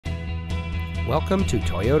Welcome to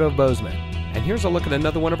Toyota of Bozeman, and here's a look at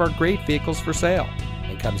another one of our great vehicles for sale.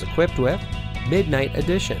 It comes equipped with Midnight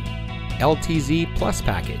Edition, LTZ Plus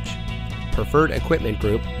Package, Preferred Equipment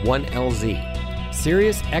Group 1LZ,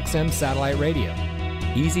 Sirius XM Satellite Radio,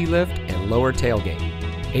 Easy Lift and Lower Tailgate,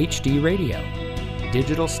 HD Radio,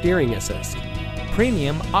 Digital Steering Assist,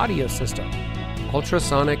 Premium Audio System,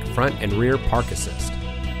 Ultrasonic Front and Rear Park Assist,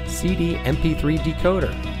 CD MP3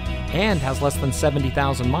 Decoder, and has less than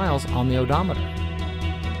 70,000 miles on the odometer.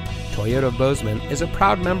 Toyota of Bozeman is a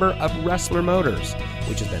proud member of Wrestler Motors,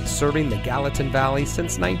 which has been serving the Gallatin Valley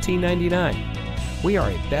since 1999. We are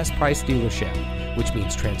a best price dealership, which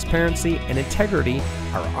means transparency and integrity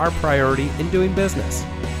are our priority in doing business.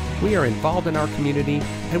 We are involved in our community,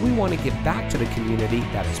 and we want to give back to the community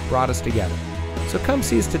that has brought us together. So come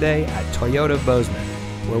see us today at Toyota of Bozeman,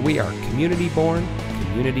 where we are community born,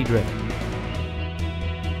 community driven.